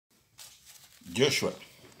Joshua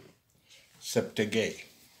Cheptegei,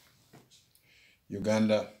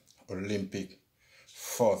 Uganda Olympic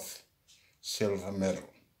 4th silver medal,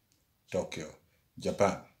 Tokyo,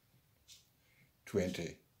 Japan,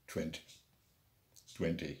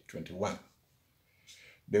 2021.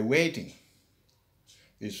 The waiting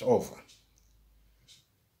is over.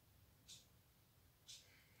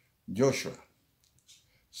 Joshua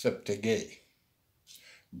Cheptegei,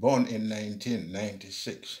 born in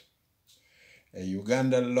 1996, a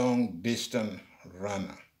Uganda long-distance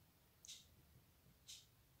runner,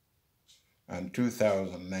 and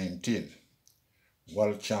 2019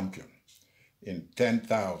 world champion in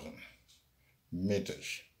 10,000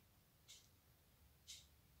 meters,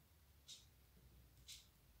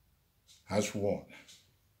 has won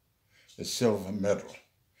a silver medal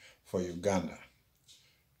for Uganda,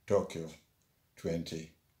 Tokyo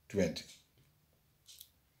 2020.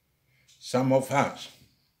 Some of us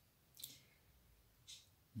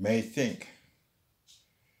may think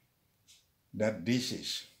that this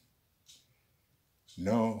is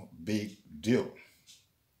no big deal,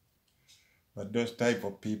 but those type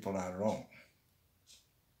of people are wrong.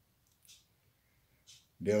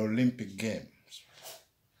 The Olympic Games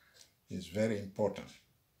is very important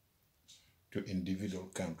to individual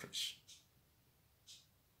countries,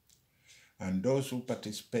 and those who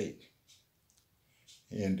participate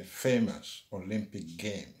in the famous Olympic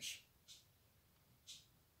Games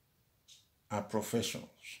are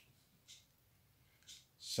professionals.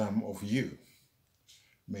 Some of you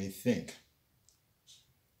may think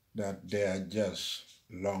that they are just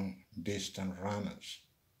long-distance runners,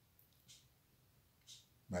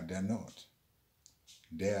 but they're not.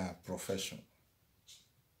 They are professional.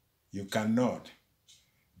 You cannot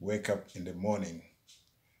wake up in the morning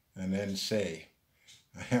and then say,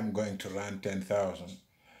 I am going to run 10,000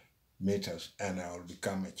 meters and I will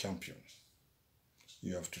become a champion.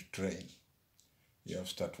 You have to train. You have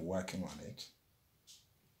to start working on it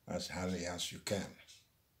as early as you can.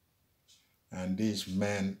 And these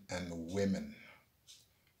men and women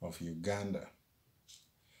of Uganda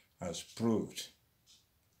has proved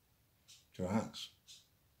to us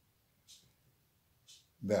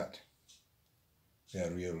that they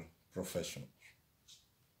are real professionals.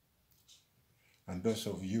 And those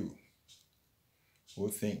of you who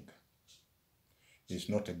think it's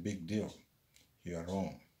not a big deal, you are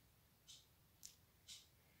wrong.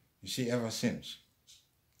 You see, ever since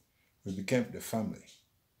we became the family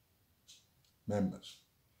members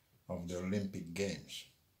of the Olympic Games,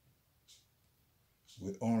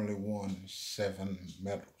 we only won 7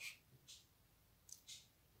 medals.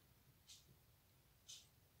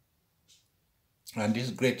 And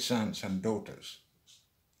these great sons and daughters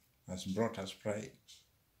has brought us pride.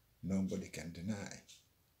 Nobody can deny.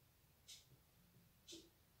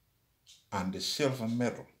 And the silver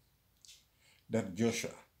medal that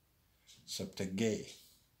Joshua Cheptegei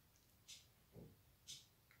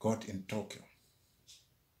got in Tokyo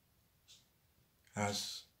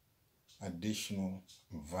has additional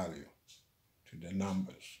value to the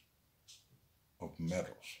numbers of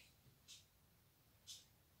medals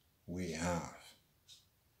we have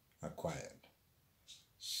acquired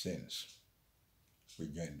since we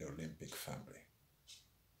joined the Olympic family.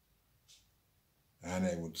 And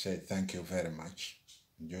I would say thank you very much,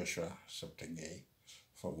 Joshua Cheptegei,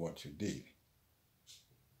 for what you did.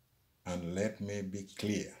 And let me be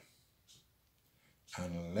clear,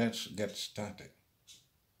 and let's get started.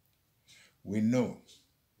 We know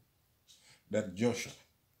that Joshua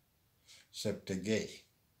Cheptegei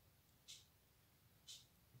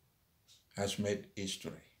has made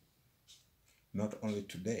history. Not only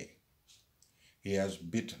today, he has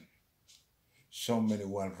beaten so many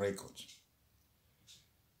world records.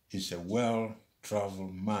 He's a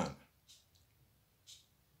well-traveled man,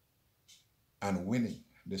 and winning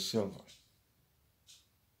the silver,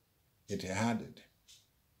 it added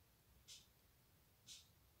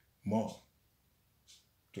more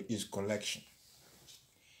to his collection.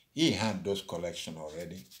 He had those collections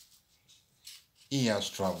already. He has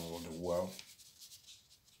traveled the world.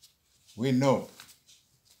 We know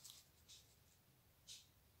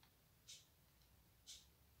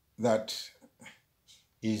that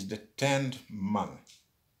is the 10th man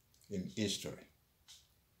in history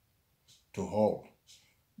to hold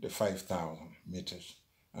the 5,000 meters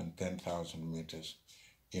and 10,000 meters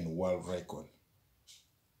in world record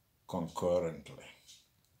concurrently,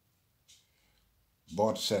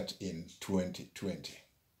 both set in 2020.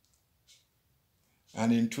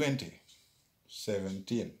 And in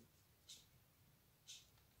 2017,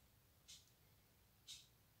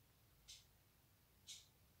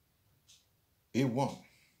 he won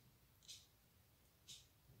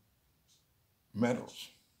medals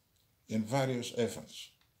in various events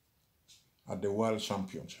at the World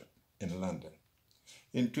Championship in London.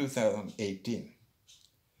 In 2018,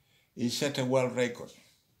 he set a world record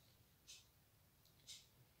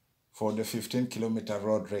for the 15-kilometer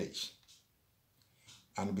road race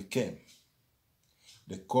and became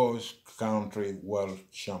the cross-country world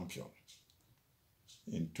champion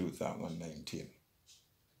in 2019.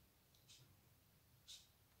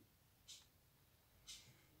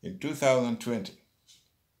 In 2020,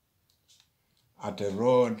 at a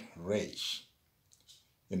road race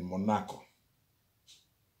in Monaco,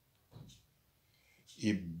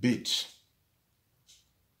 he beat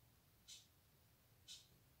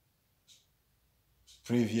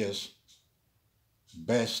previous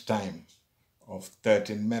best time of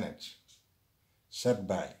 13 minutes set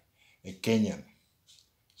by a Kenyan,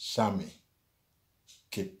 𝗧𝚹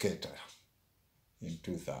in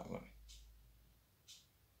 2000.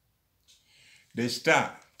 The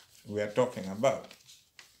star we are talking about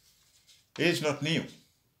is not new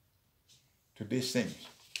to these things.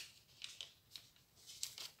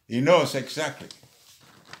 He knows exactly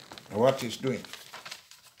what he's doing,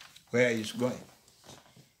 where he's going.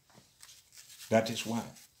 That is why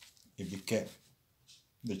he became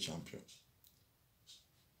the champion.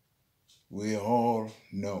 We all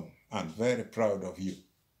know and very proud of you,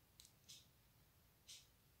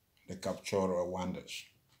 the 𝗏𝗏𝗃𝗏 wonders,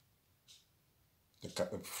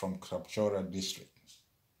 from 𝗏𝗏𝗃𝗏 district.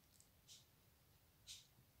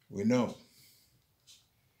 We know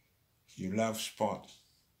you love sport.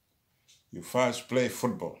 You first play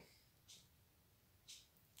football.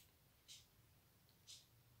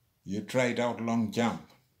 You tried out long jump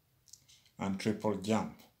and triple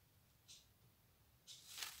jump.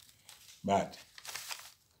 But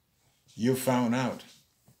you found out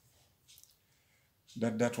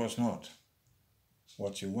that that was not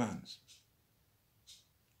what you want.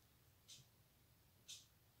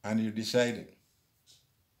 And you decided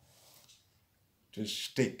to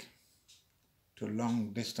stick to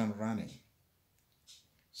long distance running,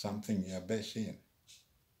 something you're best in.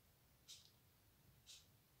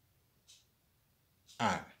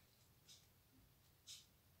 And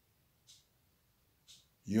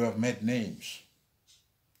you have made names,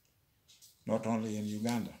 not only in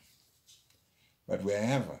Uganda, but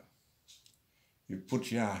wherever you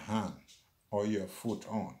put your hand or your foot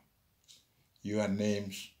on, your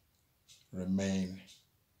names remain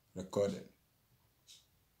recorded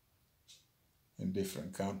in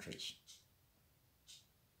different countries.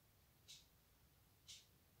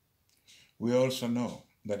 We also know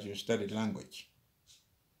that you studied language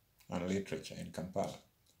and literature in Kampala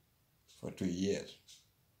for 2 years.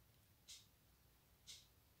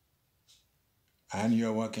 And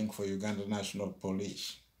you're working for Uganda National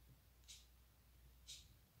Police.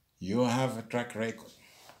 You have a track record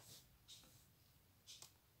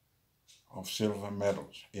of silver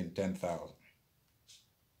medals in 10,000.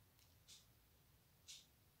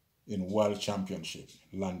 In World Championship,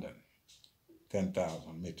 London,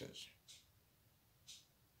 10,000 meters.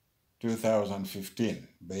 2015,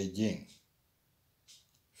 Beijing,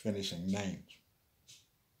 finishing 9th.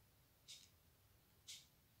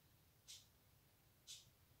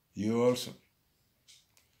 You also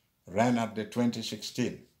ran at the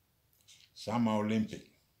 2016 Summer Olympic,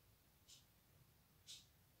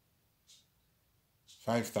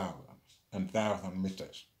 5,000 and 1,000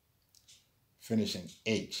 meters, finishing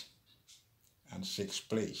 8th and 6th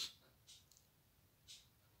place.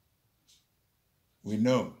 We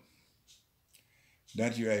know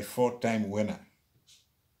that you are a 4-time winner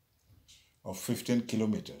of 15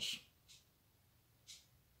 kilometers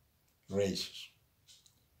races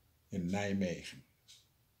in Nijmegen,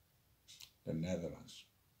 the Netherlands.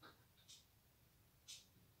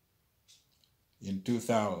 In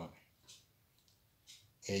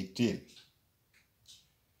 2018,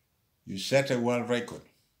 you set a world record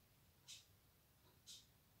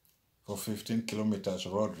for 15 kilometers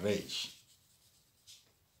road race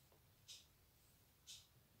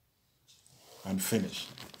and finished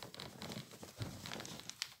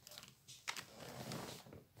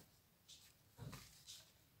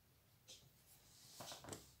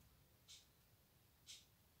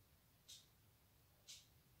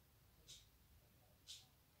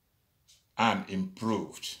and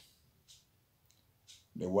improved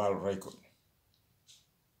the world record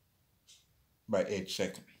by 8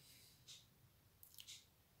 seconds.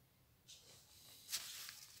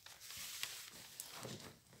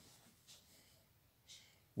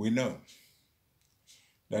 We know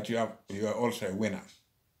that you are also a winner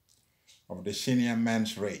of the senior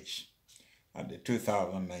men's race at the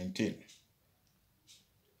 2019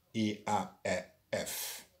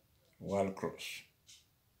 𝗖𝗵𝗲𝗃 World Cross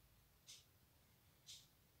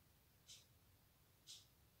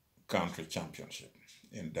Country Championship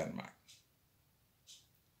in Denmark.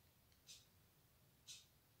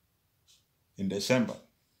 In December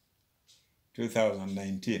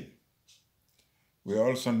 2019, we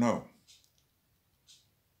also know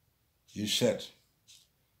you set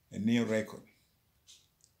a new record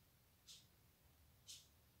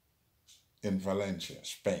in Valencia,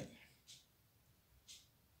 Spain.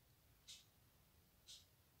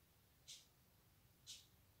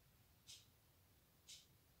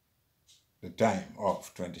 The time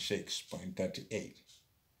of 26.38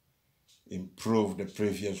 improved the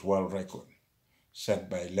previous world record set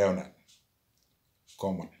by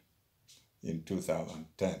𝗨𝗏𝗏𝗏 in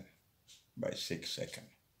 2010 by 6 seconds.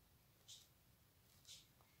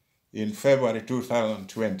 In February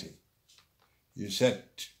 2020, you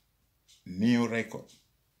set new record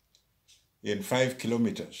in 5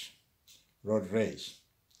 kilometers road race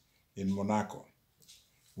in Monaco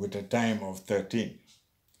with a time of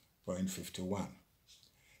 13.51,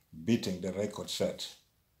 beating the record set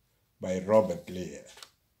by 𝗪𝗶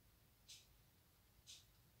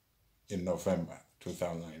in November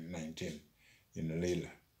 2019 in Lille,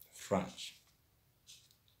 France.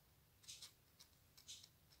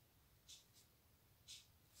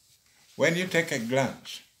 When you take a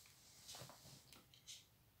glance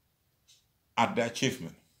at the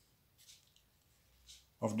achievement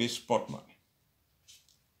of this sportsman,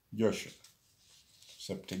 Joshua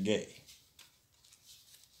Cheptegei,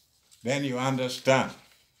 then you understand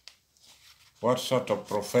what sort of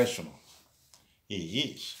professional he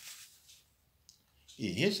is.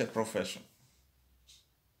 He is a professional.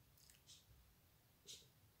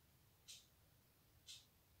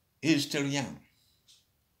 He is still young,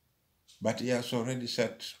 but he has already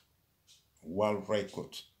set world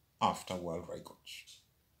records after world records,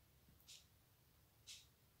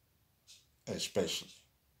 especially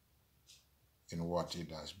in what he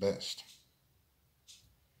does best,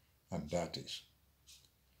 and that is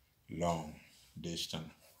long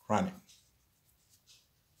distance running.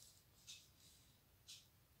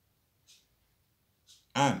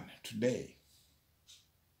 And today,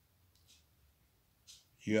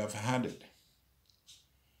 you have added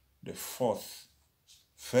the 4th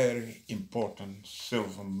very important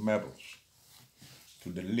silver medals to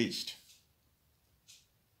the list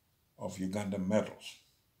of Ugandan medals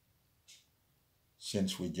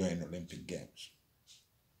since we joined Olympic Games.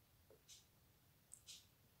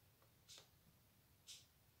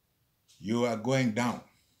 You are going down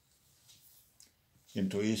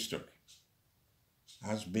into history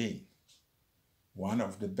as being one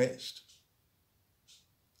of the best,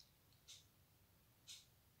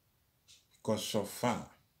 because so far,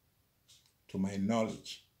 to my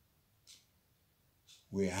knowledge,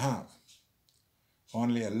 we have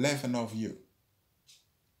only 11 of you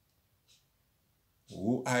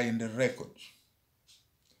who are in the records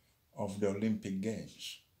of the Olympic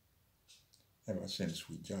Games ever since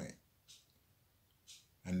we joined.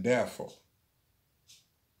 And therefore,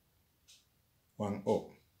 Wangoo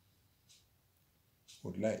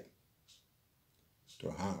would like to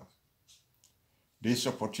have this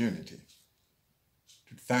opportunity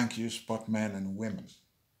to thank you sportsmen and women,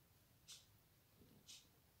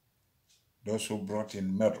 those who brought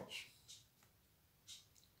in medals,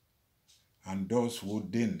 and those who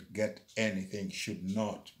didn't get anything should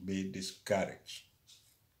not be discouraged.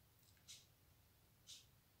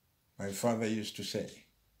 My father used to say,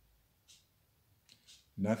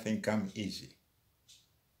 nothing comes easy.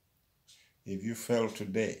 If you fail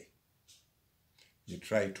today, you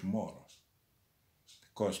try tomorrow,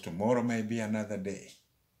 because tomorrow may be another day.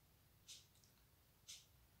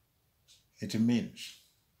 It means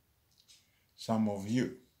some of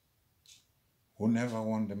you who never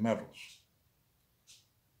won the medals,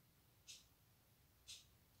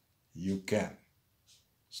 you can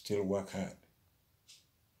still work hard.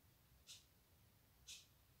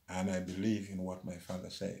 And I believe in what my father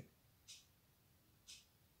said.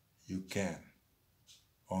 You can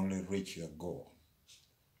only reach your goal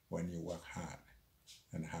when you work hard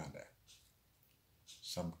and harder.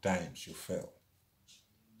 Sometimes you fail,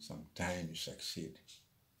 sometimes you succeed,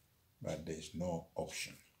 but there's no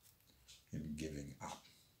option in giving up.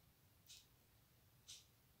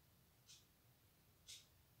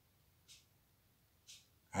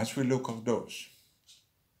 As we look at those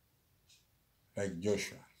like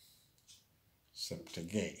Joshua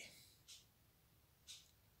Cheptegei,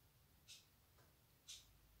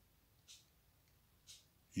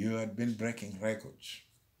 you had been breaking records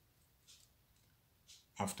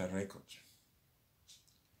after records.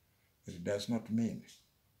 It does not mean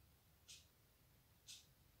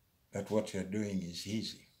that what you're doing is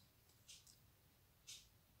easy.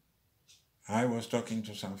 I was talking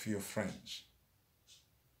to some few friends,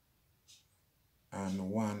 and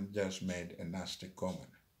one just made a nasty comment.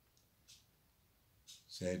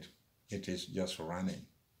 Said, it is just running.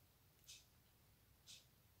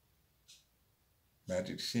 But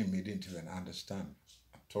it seemed he didn't even understand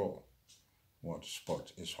at all what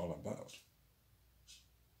sport is all about.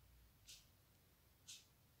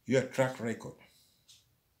 Your track record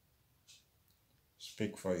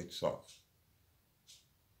speaks for itself.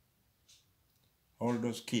 All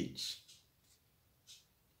those kids,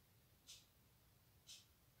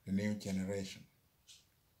 the new generation,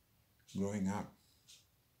 growing up,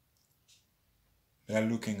 they're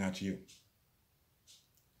looking at you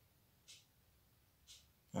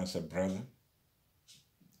as a brother,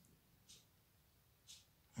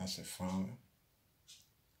 as a father,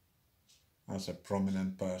 as a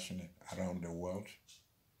prominent person around the world.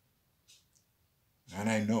 And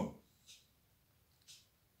I know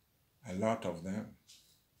a lot of them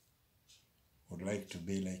would like to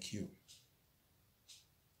be like you.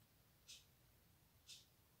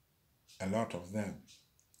 A lot of them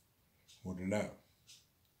would love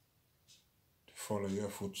to follow your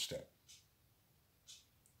footsteps.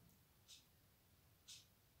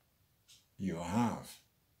 You have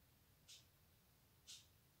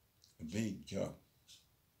a big job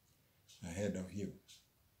ahead of you.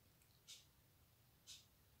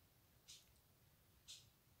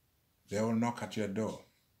 They will knock at your door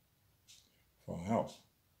for help.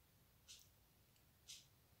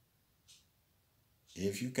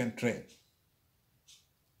 If you can train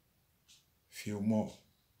few more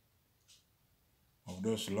of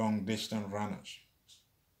those long-distance runners,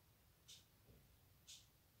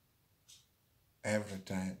 every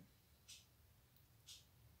time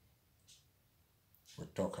we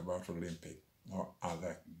talk about Olympic or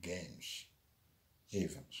other games,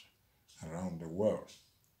 events around the world,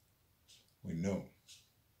 we know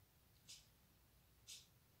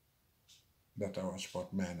that our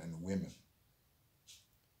sportsmen and women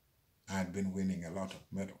had been winning a lot of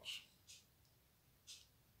medals,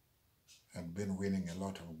 have been winning a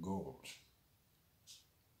lot of gold,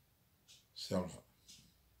 silver,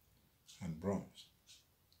 and bronze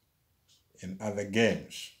in other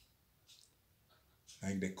games,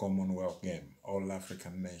 like the Commonwealth game, All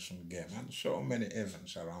African Nation game, and so many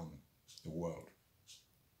events around the world.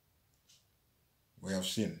 We have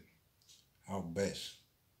seen how best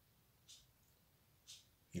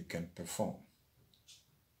you can perform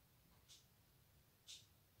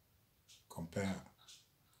compared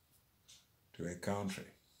to a country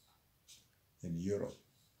in Europe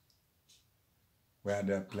where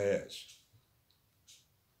their players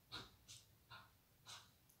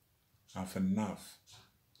have enough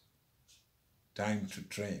time to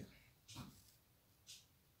train.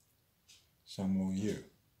 Some of you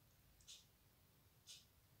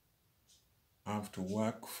have to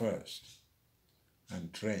work first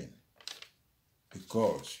and train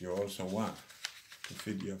because you also want to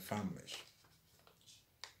feed your families.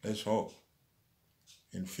 Let's hope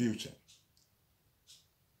in future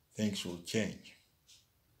things will change.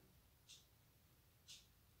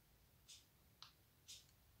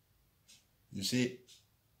 You see,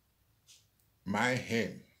 my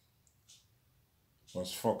aim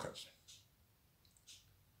was focused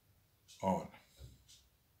on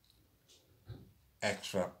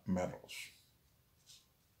extra medals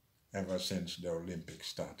ever since the Olympics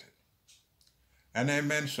started. And I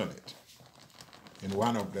mentioned it in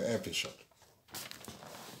one of the episodes.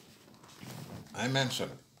 I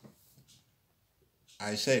mentioned it.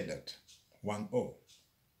 I said that Wangoo,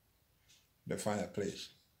 the fireplace,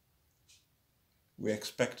 we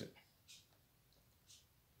expected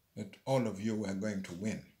that all of you were going to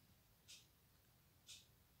win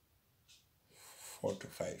 4 to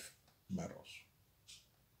 5 medals.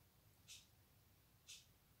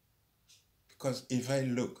 Because if I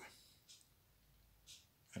look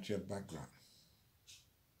at your background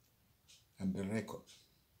and the record,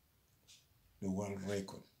 the world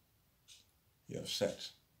record you have set,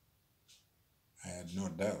 I had no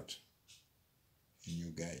doubt in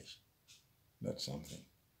you guys that something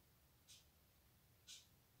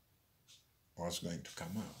was going to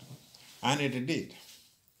come out. And it did.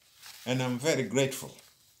 And I'm very grateful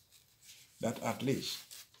that at least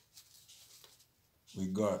we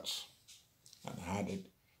got and added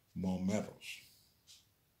more medals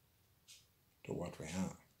to what we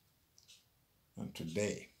have. And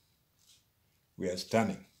today, we are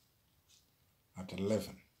standing at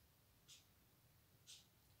 11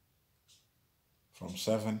 from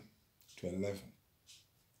 7 to 11.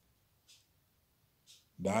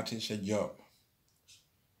 That is a job.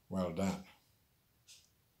 Well done.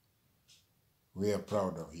 We are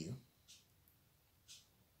proud of you.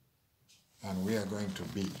 And we are going to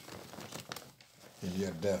be in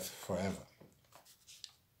your death forever.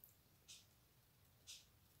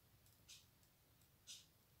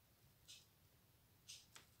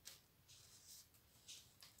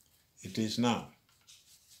 It is now.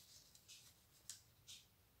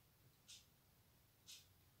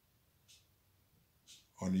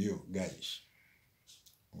 On you guys,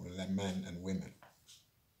 men and women,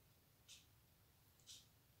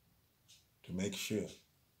 to make sure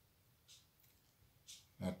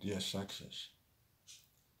that your success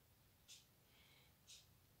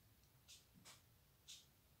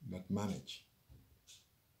that manage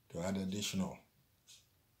to add additional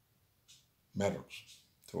medals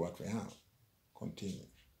to what we have continues.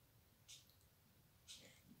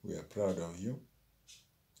 We are proud of you,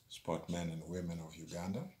 sportsmen and women of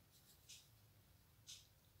Uganda.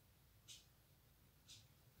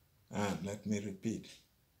 And let me repeat,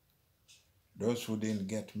 those who didn't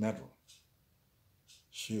get medal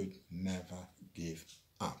should never give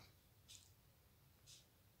up.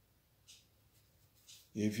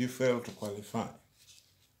 If you fail to qualify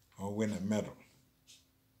or win a medal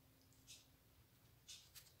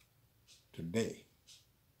today,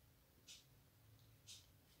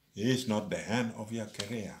 it is not the end of your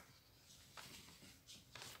career.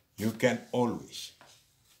 You can always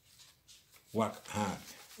work hard.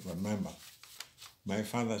 Remember, my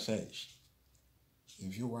father says,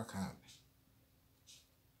 if you work hard,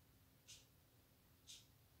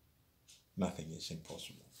 nothing is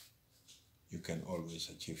impossible. You can always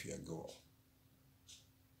achieve your goal.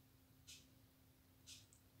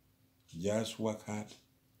 Just work hard,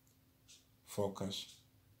 focus.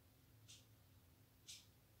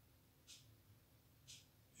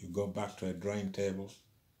 You go back to a drawing table,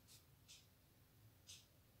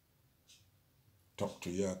 talk to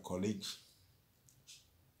your colleagues,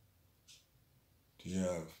 to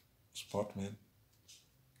your sportsmen,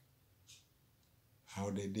 how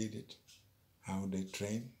they did it, how they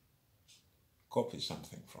train. Copy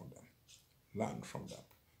something from them, learn from them,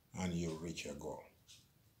 and you'll reach your goal.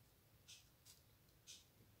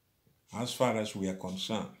 As far as we are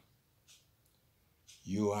concerned,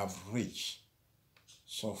 you have reached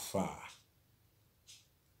so far,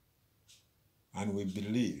 and we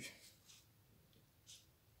believe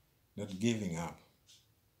that giving up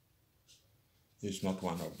is not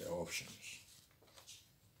one of the options.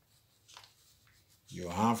 You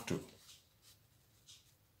have to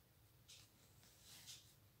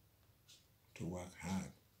work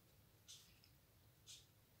hard.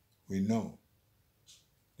 We know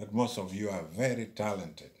that most of you are very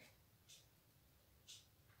talented.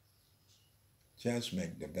 Just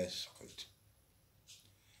make the best of it.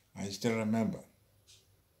 I still remember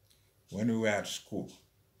when we were at school,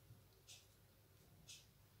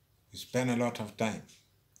 we spent a lot of time,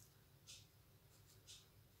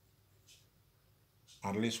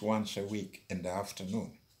 at least once a week in the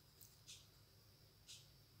afternoon,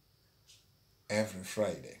 every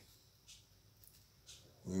Friday,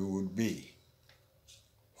 we would be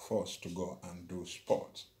forced to go and do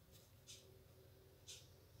sports.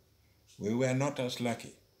 We were not as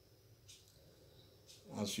lucky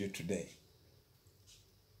as you today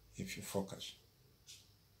if you focus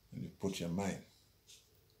and you put your mind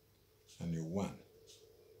and you want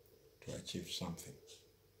to achieve something.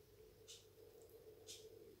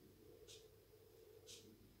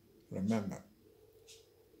 Remember,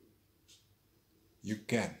 you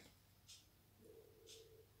can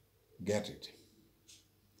get it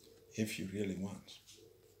if you really want.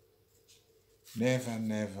 Never,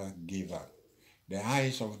 never give up. The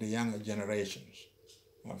eyes of the younger generations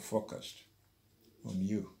are focused on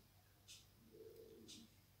you.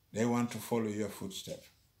 They want to follow your footsteps.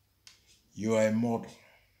 You are a model.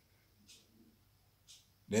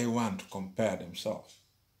 They want to compare themselves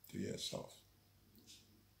to yourself,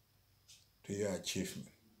 to your achievement.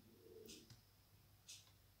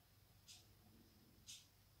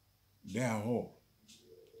 They are all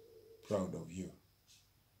proud of you.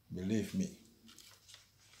 Believe me,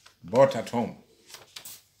 both at home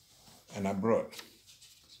and abroad,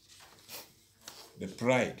 the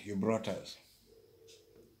pride you brought us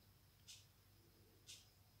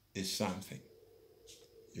is something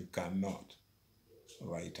you cannot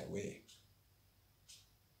write away.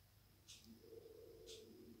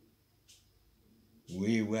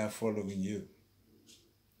 We were following you.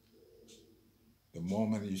 The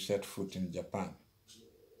moment you set foot in Japan,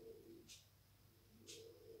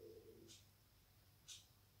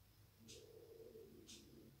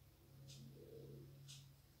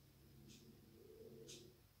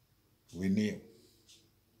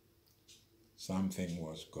 something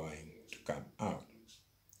was going to come out.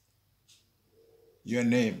 Your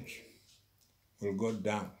names will go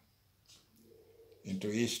down into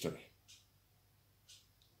history.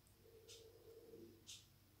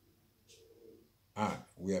 And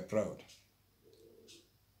we are proud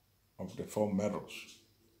of the 4 medals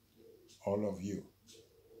all of you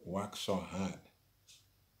worked so hard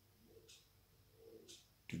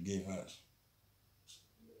to give us.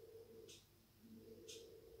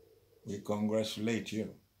 We congratulate you,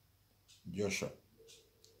 Joshua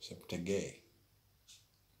Cheptegei,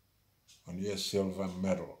 on your silver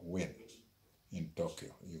medal win in Tokyo.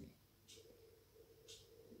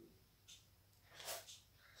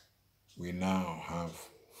 We now have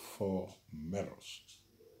 4 medals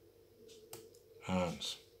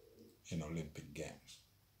earned in Olympic Games.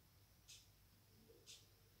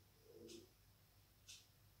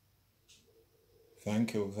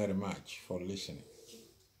 Thank you very much for listening.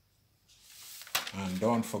 And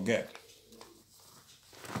don't forget,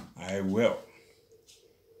 I will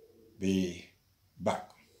be